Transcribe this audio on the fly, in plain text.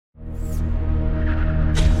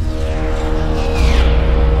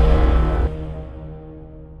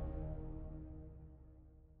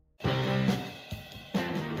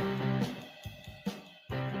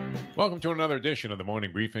Welcome to another edition of the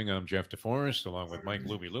Morning Briefing. I'm Jeff DeForest, along with Mike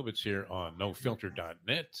Lubie here on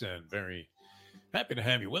NoFilter.net, and very happy to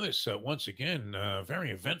have you with us once again. Very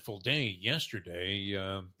eventful day yesterday.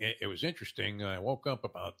 It was interesting. I woke up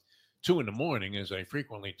about 2 in the morning, as I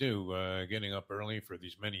frequently do, getting up early for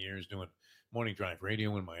these many years, doing morning drive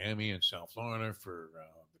radio in Miami and South Florida for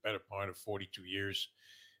the better part of 42 years.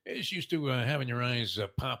 It's used to having your eyes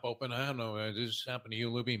pop open. I don't know. Does this happen to you,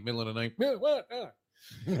 Lubie? Middle of the night? What?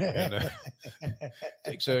 And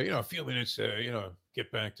takes a few minutes to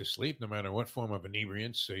get back to sleep, no matter what form of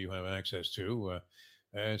inebriance you have access to.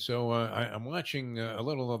 So I'm watching a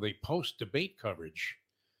little of the post-debate coverage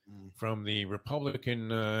from the Republican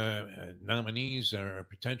nominees or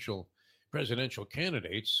potential presidential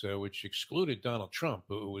candidates, which excluded Donald Trump,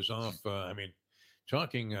 who was off. Babbling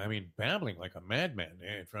like a madman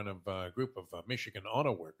in front of a group of Michigan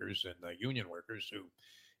auto workers and union workers who,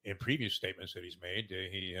 in previous statements that he's made,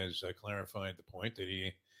 he has clarified the point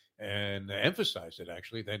that and emphasized it,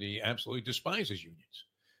 actually, that he absolutely despises unions.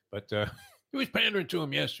 But he was pandering to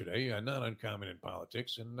him yesterday, not uncommon in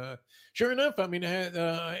politics. And sure enough,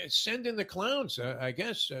 send in the clowns, I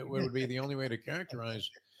guess, would be the only way to characterize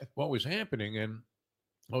what was happening. And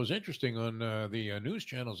what was interesting on the news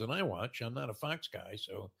channels that I watch, I'm not a Fox guy,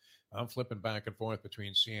 so I'm flipping back and forth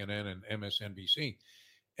between CNN and MSNBC.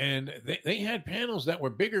 And they had panels that were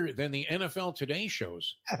bigger than the NFL Today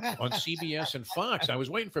shows on CBS and Fox. I was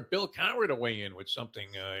waiting for Bill Cowher to weigh in with something,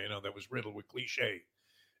 that was riddled with cliche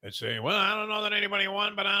and say, well, I don't know that anybody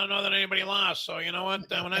won, but I don't know that anybody lost. So you know what?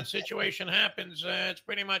 When that situation happens, it's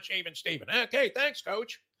pretty much even Steven. Okay, thanks,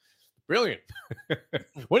 Coach. Brilliant.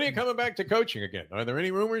 When are you coming back to coaching again? Are there any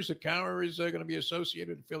rumors that Cowher is going to be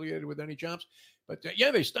affiliated with any jobs? But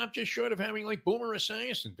they stopped just short of having like Boomer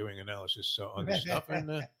Esiason doing analysis on this stuff.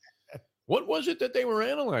 And what was it that they were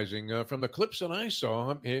analyzing? From the clips that I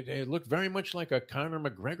saw, it looked very much like a Conor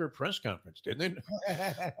McGregor press conference, didn't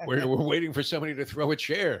it? We're waiting for somebody to throw a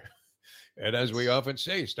chair. And as we often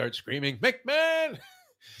say, start screaming, McMahon!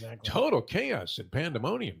 Exactly. Total chaos and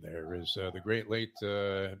pandemonium there, is the great late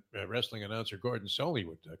wrestling announcer Gordon Soley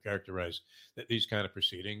would characterize these kind of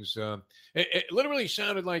proceedings. It literally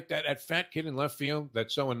sounded like that fat kid in left field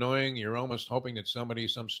that's so annoying. You're almost hoping that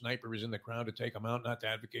some sniper is in the crowd to take him out, not to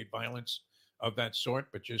advocate violence of that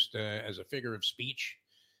sort, but just as a figure of speech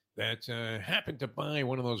that happened to buy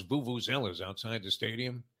one of those vuvuzelas outside the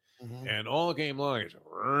stadium. Mm-hmm. And all game long is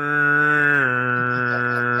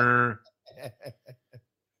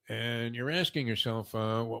and you're asking yourself,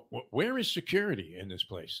 where is security in this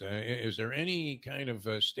place? Is there any kind of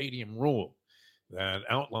stadium rule that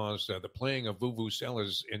outlaws the playing of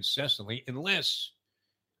vuvuzelas incessantly, unless,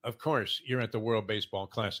 of course, you're at the World Baseball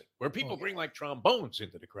Classic, where people bring like trombones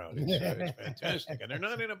into the crowd. It's fantastic, and they're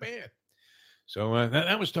not in a band. So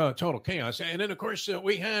that was total chaos. And then, of course,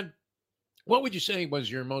 we had, what would you say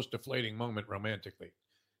was your most deflating moment romantically,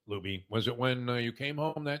 Lubie? Was it when you came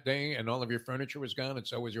home that day and all of your furniture was gone and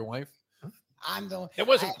so was your wife? It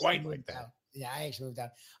wasn't quite like that. Yeah, I actually moved out.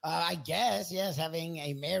 I guess, yes, having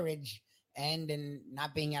a marriage and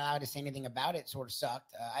not being allowed to say anything about it sort of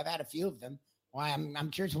sucked. I've had a few of them. Well, I'm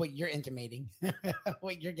curious what you're intimating,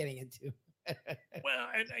 what you're getting into. Well,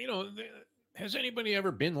 and has anybody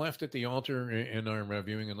ever been left at the altar in our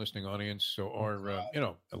viewing and listening audience, or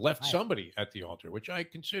left somebody at the altar, which I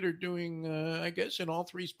consider doing, I guess, in all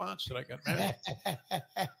three spots that I got married?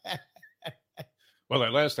 Well,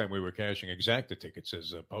 that last time we were cashing Exacta tickets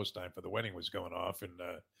as post time for the wedding was going off, and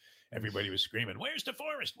everybody was screaming, "Where's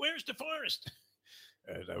DeForest? Where's DeForest?"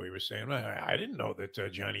 And we were saying, I didn't know that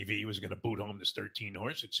Johnny V was going to boot home this 13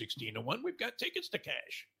 horse at 16-1. We've got tickets to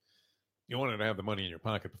cash. You wanted to have the money in your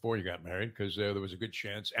pocket before you got married, because there was a good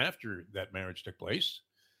chance after that marriage took place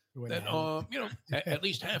that, at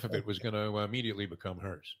least half of it was going to immediately become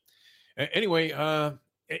hers. Anyway,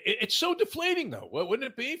 it's so deflating, though. Well, wouldn't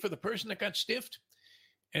it be for the person that got stiffed?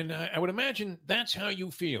 And I would imagine that's how you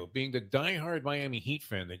feel, being the diehard Miami Heat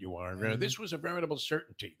fan that you are. This was a veritable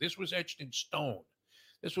certainty. This was etched in stone.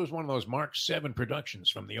 This was one of those Mark 7 productions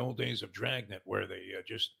from the old days of Dragnet, where they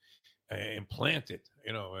just implanted,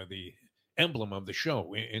 the emblem of the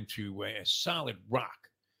show into a solid rock.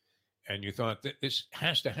 And you thought that this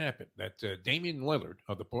has to happen, that Damian Lillard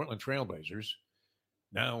of the Portland Trailblazers,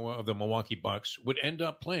 now of the Milwaukee Bucks, would end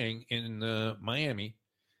up playing in Miami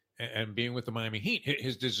and being with the Miami Heat.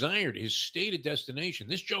 His desired, his stated destination.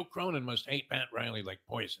 This Joe Cronin must hate Pat Riley like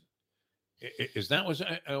poison. Is that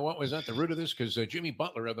what was at the root of this? Because Jimmy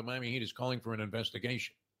Butler of the Miami Heat is calling for an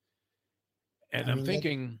investigation. And I'm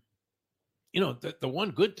thinking, the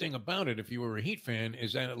one good thing about it, if you were a Heat fan,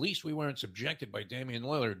 is that at least we weren't subjected by Damian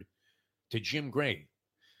Lillard to Jim Gray.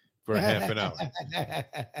 for half an hour,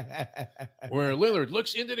 where Lillard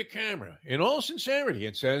looks into the camera in all sincerity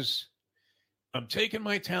and says, I'm taking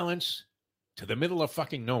my talents to the middle of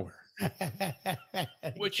fucking nowhere.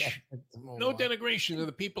 Which, no denigration to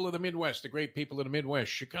the people of the Midwest, the great people of the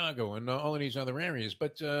Midwest, Chicago, and all of these other areas.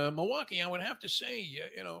 But Milwaukee, I would have to say,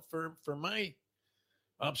 for my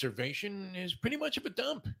observation, is pretty much of a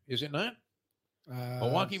dump, is it not?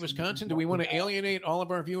 Milwaukee, Wisconsin. Do we want to alienate all of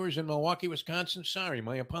our viewers in Milwaukee, Wisconsin? Sorry,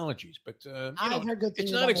 my apologies, but I've heard good things.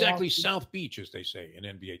 It's not exactly Milwaukee. South Beach, as they say in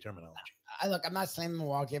NBA terminology. Look, I'm not slamming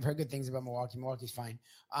Milwaukee. I've heard good things about Milwaukee. Milwaukee's fine,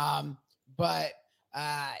 but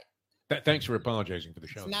thanks for apologizing for the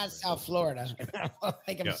show. It's not South Florida.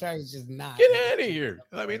 I'm sorry, it's just not. Get out of here!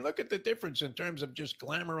 I mean, look at the difference in terms of just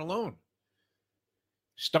glamour alone.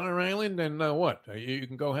 Star Island and what? You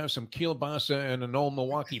can go have some kielbasa and an old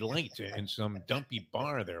Milwaukee Light in some dumpy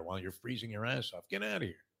bar there while you're freezing your ass off. Get out of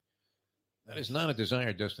here. That is not a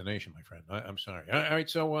desired destination, my friend. I'm sorry. All right,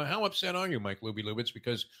 so how upset are you, Mike Lubie Lubitz?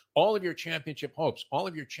 Because all of your championship hopes, all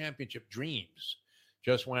of your championship dreams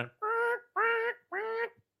just went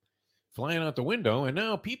flying out the window, and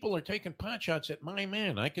now people are taking pot shots at my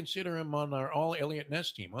man. I consider him on our all Elliott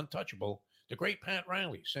Ness team, untouchable. The great Pat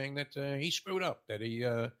Riley, saying that he screwed up, that he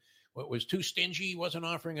was too stingy, wasn't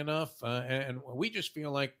offering enough. And we just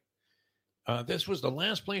feel like this was the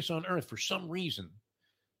last place on earth for some reason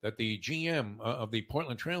that the GM of the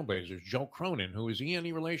Portland Trailblazers, Joe Cronin, who is he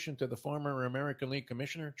any relation to the former American League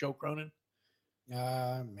commissioner, Joe Cronin?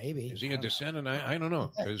 Maybe. Is he a descendant? I don't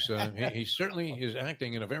know, because he certainly is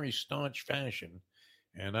acting in a very staunch fashion.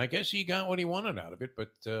 And I guess he got what he wanted out of it, but,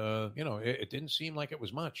 it didn't seem like it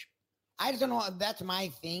was much. I just don't know. That's my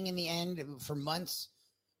thing in the end. For months,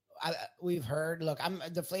 we've heard, look, I'm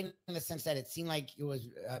deflated in the sense that it seemed like it was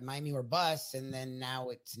Miami or bust, and then now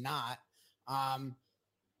it's not.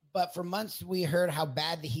 But for months, we heard how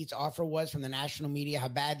bad the Heat's offer was from the national media, how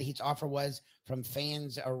bad the Heat's offer was from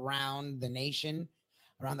fans around the nation,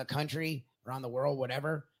 around the country, around the world,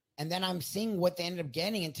 whatever. And then I'm seeing what they ended up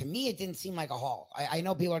getting. And to me, it didn't seem like a haul. I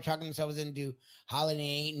know people are talking themselves into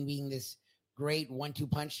Holiday and being this great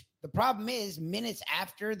 1-2 punch. The problem is, minutes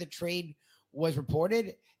after the trade was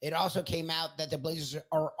reported, it also came out that the Blazers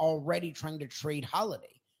are already trying to trade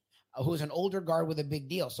Holiday, who's an older guard with a big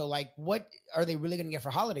deal. So, what are they really going to get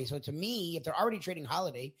for Holiday? So, to me, if they're already trading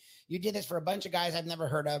Holiday, you did this for a bunch of guys I've never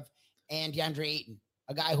heard of, and DeAndre Ayton,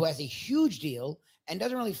 a guy who has a huge deal and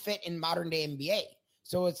doesn't really fit in modern-day NBA.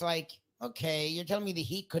 So, it's like, okay, you're telling me the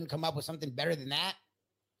Heat couldn't come up with something better than that?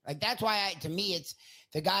 That's why, to me, it's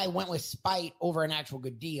the guy went with spite over an actual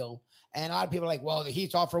good deal. And a lot of people are like, well, the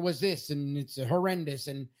Heat's offer was this, and it's horrendous.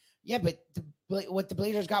 And yeah, but what the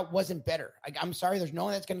Blazers got wasn't better. I'm sorry, there's no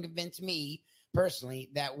one that's going to convince me personally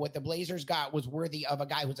that what the Blazers got was worthy of a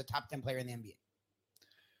guy who's a top 10 player in the NBA.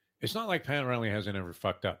 It's not like Pat Riley hasn't ever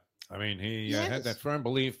fucked up. I mean, he had that firm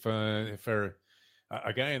belief for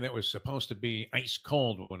a guy that was supposed to be ice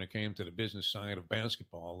cold when it came to the business side of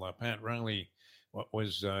basketball. Pat Riley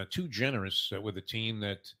was too generous with a team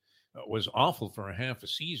that was awful for a half a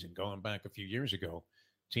season going back a few years ago.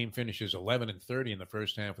 Team finishes 11-30 in the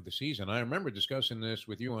first half of the season. I remember discussing this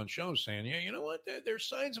with you on shows, saying, yeah, you know what? There's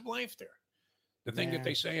signs of life there. The thing that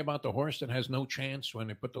they say about the horse that has no chance when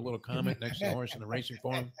they put the little comment next to the horse in the racing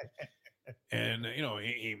form. And,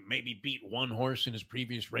 he maybe beat one horse in his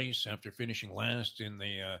previous race after finishing last in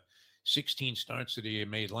the 16 starts that he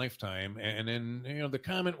made lifetime. And then, the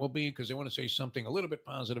comment will be, because they want to say something a little bit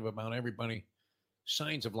positive about everybody,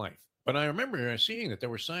 signs of life. But I remember seeing that there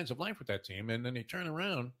were signs of life with that team, and then they turn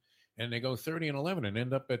around and they go 30-11 and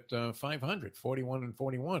end up at 500,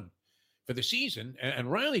 41-41 for the season.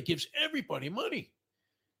 And Riley gives everybody money.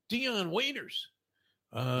 Dion Waiters,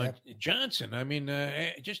 Johnson. I mean,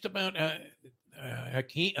 just about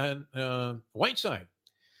Whiteside.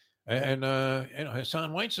 And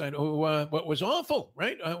Hassan Whiteside, who was awful,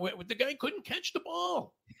 right? The guy couldn't catch the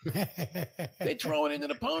ball. They'd throw it into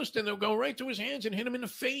the post, and they'll go right to his hands and hit him in the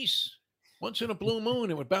face. Once in a blue moon,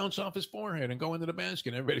 it would bounce off his forehead and go into the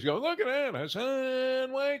basket. Everybody's going, look at that,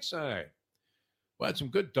 Hassan Whiteside. Well, had some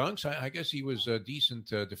good dunks. I guess he was a decent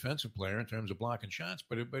defensive player in terms of blocking shots,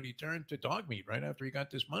 but he turned to dog meat right after he got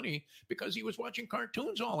this money because he was watching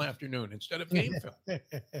cartoons all afternoon instead of game film.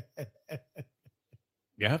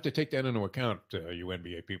 You have to take that into account, you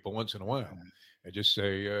NBA people, once in a while. And just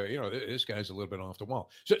say, this guy's a little bit off the wall.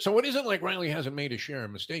 So it isn't like Riley hasn't made a share of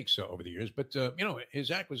mistakes over the years, but, his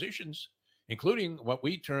acquisitions, including what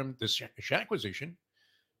we termed the Shaq-quisition,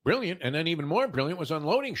 brilliant. And then even more brilliant was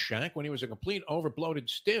unloading Shaq when he was a complete overbloated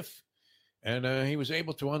stiff. And he was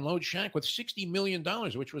able to unload Shaq with $60 million,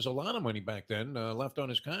 which was a lot of money back then, left on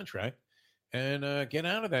his contract. and get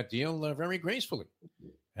out of that deal very gracefully,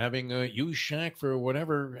 having used Shaq for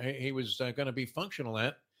whatever he was going to be functional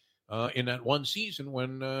at in that one season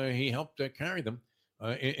when he helped carry them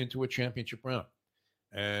into a championship round.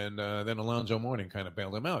 And then Alonzo Mourning kind of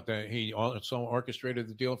bailed him out. He also orchestrated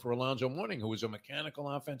the deal for Alonzo Mourning, who was a mechanical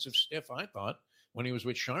offensive stiff, I thought, when he was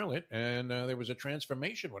with Charlotte. And there was a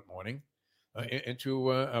transformation with Mourning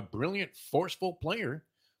into a brilliant, forceful player,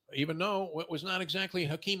 even though it was not exactly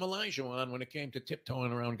Hakeem Olajuwon when it came to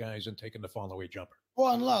tiptoeing around guys and taking the fall-away jumper.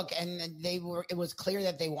 Well, and look, and it was clear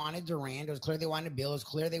that they wanted Durant. It was clear they wanted Bill. It was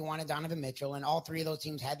clear they wanted Donovan Mitchell. And all three of those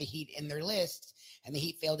teams had the Heat in their lists, and the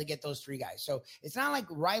Heat failed to get those three guys. So it's not like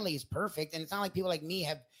Riley is perfect, and it's not like people like me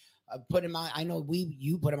have put him on. I know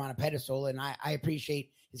you put him on a pedestal, and I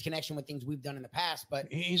appreciate his connection with things we've done in the past. But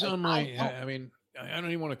he's on my, I mean, I don't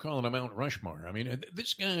even want to call him a Mount Rushmore. I mean,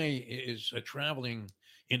 this guy is traveling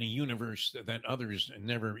in a universe that others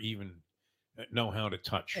never even know how to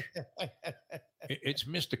touch. It's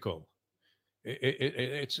mystical.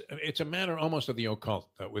 It's a matter almost of the occult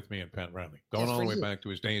with me and Pat Riley, going all the way back to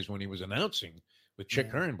his days when he was announcing with Chick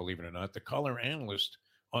Hearn, believe it or not, the color analyst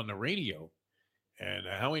on the radio. And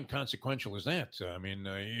how inconsequential is that? I mean,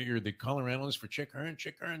 you're the color analyst for Chick Hearn.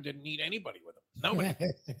 Chick Hearn didn't need anybody with him. Nobody.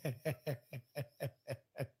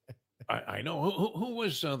 I know. Who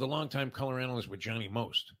was the longtime color analyst with Johnny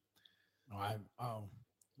Most?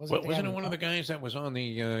 Wasn't it one of the guys that was on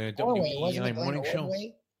the WEI morning show?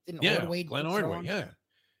 Glenn Ordway, yeah.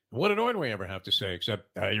 What did Ordway ever have to say except,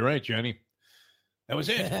 you're right, Johnny. That was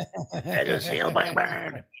it. I just feel my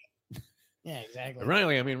burn. Yeah, exactly.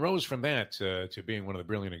 Riley, I mean, rose from that to being one of the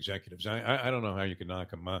brilliant executives. I don't know how you can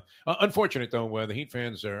knock him. Unfortunate, though, the Heat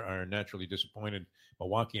fans are naturally disappointed.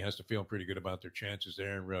 Milwaukee has to feel pretty good about their chances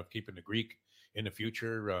there of keeping the Greek in the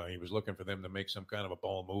future. He was looking for them to make some kind of a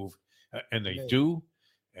ball move, and they do.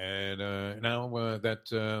 And now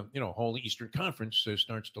that, whole Eastern Conference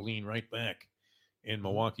starts to lean right back in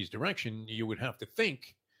Milwaukee's direction, you would have to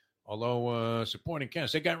think, although supporting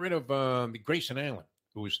cast, they got rid of Grayson Allen,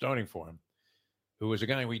 who was starting for him, who was a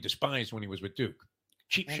guy we despised when he was with Duke.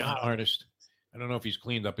 Cheap shot artist. I don't know if he's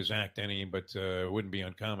cleaned up his act any, but it wouldn't be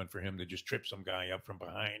uncommon for him to just trip some guy up from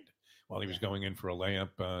behind while he was going in for a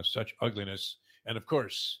layup. Such ugliness. And, of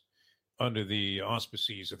course, under the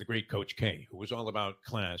auspices of the great Coach K, who was all about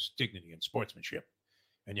class, dignity, and sportsmanship.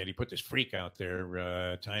 And yet he put this freak out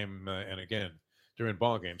there time and again during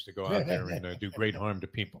ball games to go out there and do great harm to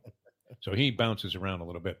people. So he bounces around a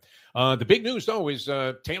little bit. The big news, though, is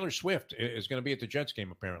Taylor Swift is going to be at the Jets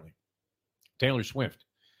game, apparently. Taylor Swift.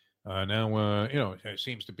 Now, it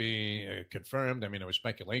seems to be confirmed. I mean, there was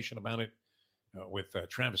speculation about it with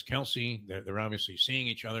Travis Kelce. They're obviously seeing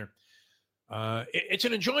each other. It's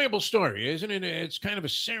an enjoyable story, isn't it? It's kind of a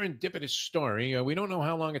serendipitous story. We don't know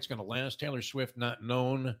how long it's going to last. Taylor Swift not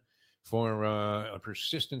known for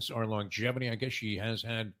persistence or longevity. I guess she has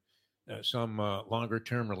had some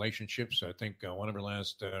longer-term relationships. I think one of her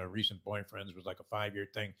last recent boyfriends was like a 5-year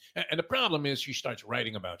thing. And the problem is she starts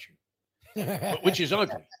writing about you, which is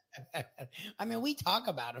ugly. I mean, we talk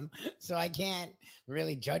about him, so I can't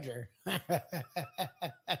really judge her.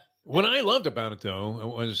 What I loved about it,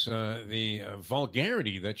 though, was the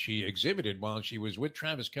vulgarity that she exhibited while she was with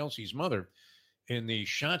Travis Kelce's mother in the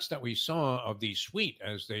shots that we saw of the suite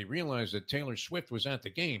as they realized that Taylor Swift was at the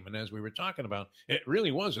game. And as we were talking about, it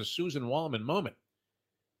really was a Susan Wallman moment.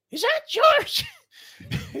 Is that George?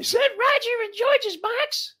 Is that Roger and George's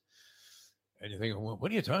box? And you think, well,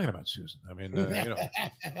 what are you talking about, Susan? I mean,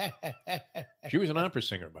 she was an opera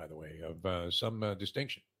singer, by the way, of some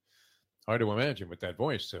distinction. Hard to imagine with that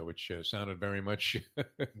voice, which sounded very much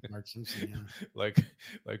Marge Simpson, yeah. like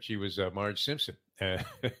she was Marge Simpson, it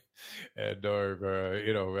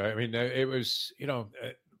was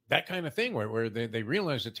that kind of thing where they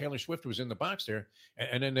realized that Taylor Swift was in the box there,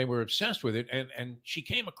 and then they were obsessed with it, and she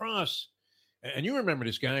came across, and you remember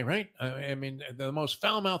this guy, right? I mean, the most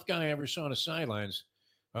foul-mouthed guy I ever saw on the sidelines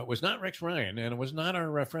was not Rex Ryan, and it was not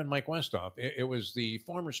our friend Mike Westhoff. It was the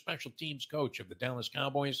former special teams coach of the Dallas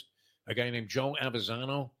Cowboys, a guy named Joe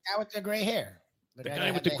Avisano. Guy with the gray hair. The guy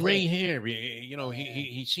with the gray hair.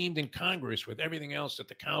 He seemed incongruous with everything else that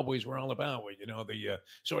the Cowboys were all about. The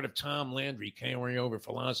sort of Tom Landry carry over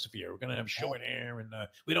philosophy. We're going to have short hair, and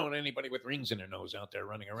we don't want anybody with rings in their nose out there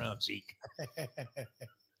running around, Zeke.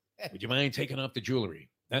 Would you mind taking off the jewelry?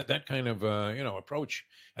 That kind of, approach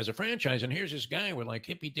as a franchise. And here's this guy with like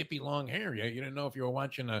hippy-dippy long hair. You didn't know if you were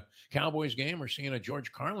watching a Cowboys game or seeing a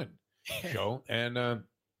George Carlin show.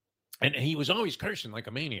 And he was always cursing like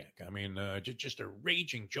a maniac. I mean, just a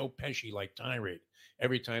raging Joe Pesci-like tirade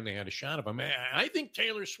every time they had a shot of him. I think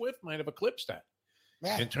Taylor Swift might have eclipsed that.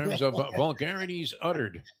 in terms of vulgarities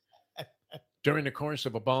uttered during the course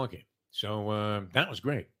of a ball game. So that was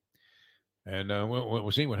great. And we'll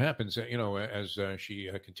see what happens, as she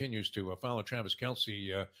continues to follow Travis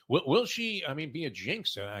Kelce. Will she, be a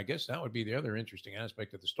jinx? I guess that would be the other interesting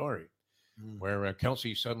aspect of the story, where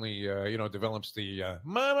Kelce suddenly, develops the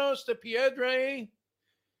Manos de Piedra.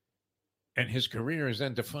 And his career is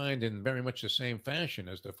then defined in very much the same fashion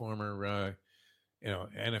as the former,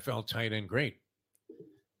 NFL tight end great,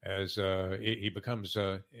 as he becomes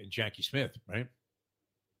Jackie Smith, right?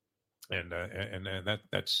 And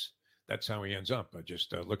that's how he ends up,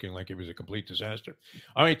 just looking like he was a complete disaster.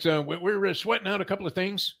 All right, we're sweating out a couple of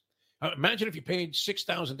things. Imagine if you paid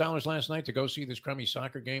 $6,000 last night to go see this crummy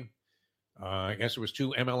soccer game. I guess it was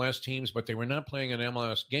two MLS teams, but they were not playing an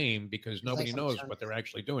MLS game because nobody knows what they're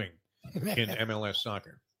actually doing in MLS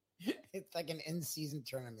soccer. It's like an in-season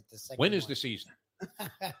tournament. When is the season?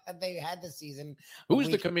 They had the season. Who's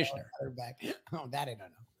the commissioner? Oh, that I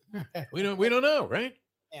don't know. We don't know, right?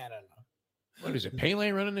 Yeah, I don't know. What is it?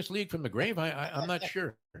 Pele running this league from the grave? I'm not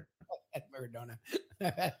sure. Maradona.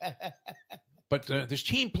 But this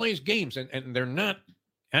team plays games, and they're not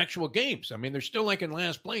actual games. I mean, they're still like in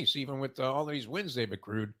last place, even with all these wins they've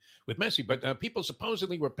accrued with Messi. But people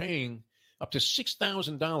supposedly were paying up to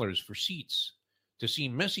 $6,000 for seats to see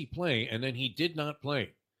Messi play, and then he did not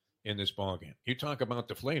play in this ballgame. You talk about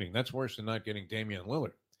deflating. That's worse than not getting Damian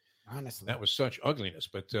Lillard. Honestly, that was such ugliness.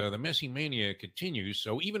 But the Messi mania continues.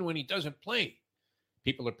 So even when he doesn't play,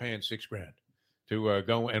 people are paying $6,000 to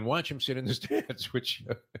go and watch him sit in the stands, which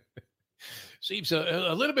seems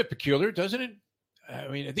a little bit peculiar, doesn't it? I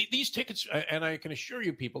mean, these tickets, and I can assure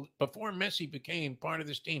you people, before Messi became part of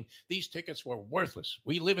this team, these tickets were worthless.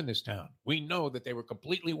 We live in this town. We know that they were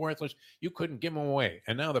completely worthless. You couldn't give them away.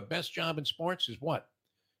 And now the best job in sports is what?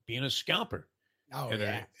 Being a scalper. At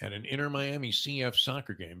an Inter Miami CF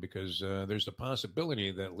soccer game, because there's the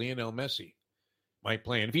possibility that Lionel Messi might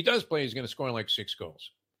play. And if he does play, he's going to score like 6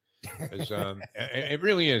 goals. It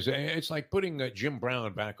really is. It's like putting Jim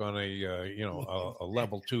Brown back on a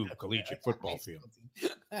level 2 collegiate football field.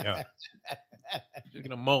 Yeah, he's going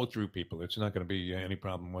to mow through people. It's not going to be any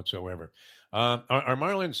problem whatsoever. Our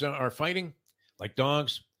Marlins are fighting like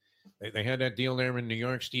dogs. They had that deal there in New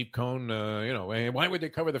York. Steve Cohn, why would they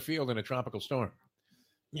cover the field in a tropical storm?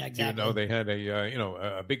 Yeah, exactly. Even though they had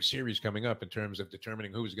a big series coming up in terms of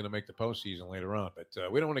determining who's going to make the postseason later on.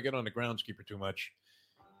 But we don't want to get on the groundskeeper too much.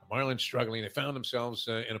 Marlins struggling. They found themselves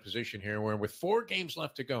in a position here where with 4 games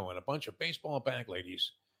left to go and a bunch of baseball bag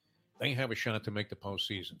ladies, they have a shot to make the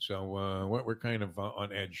postseason. So we're kind of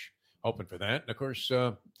on edge, hoping for that. And, of course,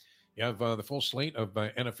 you have the full slate of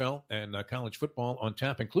NFL and college football on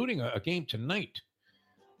tap, including a game tonight,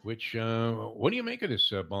 which what do you make of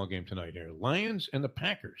this ball game tonight here? Lions and the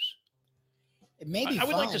Packers. It may be I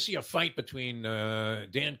would like to see a fight between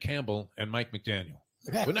Dan Campbell and Mike McDaniel.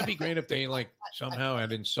 Wouldn't that be great if they somehow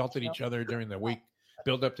had insulted each other during the week,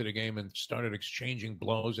 build up to the game, and started exchanging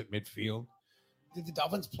blows at midfield? Did the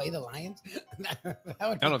Dolphins play the Lions?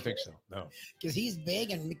 I don't think so. No, because he's big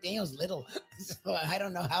and McDaniel's little, so I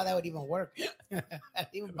don't know how that would even work.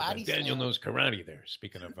 McDaniel knows karate. There.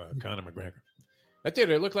 Speaking of Conor McGregor,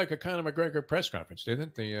 it looked like a Conor McGregor press conference, didn't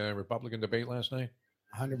it? The Republican debate last night.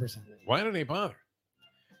 100%. Why did they bother?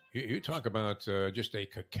 You talk about just a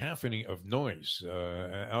cacophony of noise,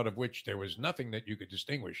 out of which there was nothing that you could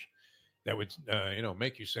distinguish that would,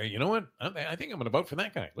 make you say, you know what? I think I'm going to vote for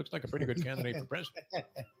that guy. Looks like a pretty good candidate for president.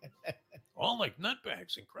 All like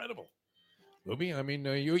nutbags. Incredible. Lubie, I mean,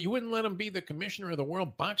 you wouldn't let him be the commissioner of the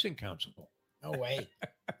World Boxing Council. No way.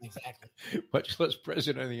 Exactly. Much less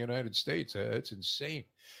president of the United States. It's insane.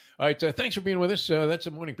 All right, thanks for being with us. That's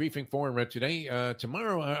a morning briefing for today.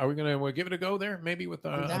 Tomorrow, are we going to give it a go there? Maybe with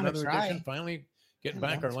another edition? Finally getting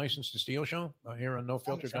back our License to Steal show here on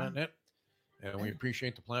NoFilter.net. And we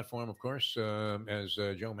appreciate the platform, of course, as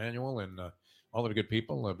Joe Manuel and all of the good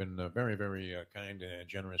people have been very, very kind and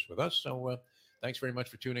generous with us. So thanks very much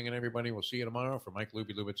for tuning in, everybody. We'll see you tomorrow. For Mike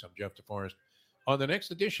Lubie Lubitz, I'm Jeff DeForest on the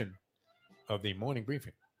next edition of the Morning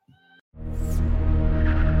Briefing.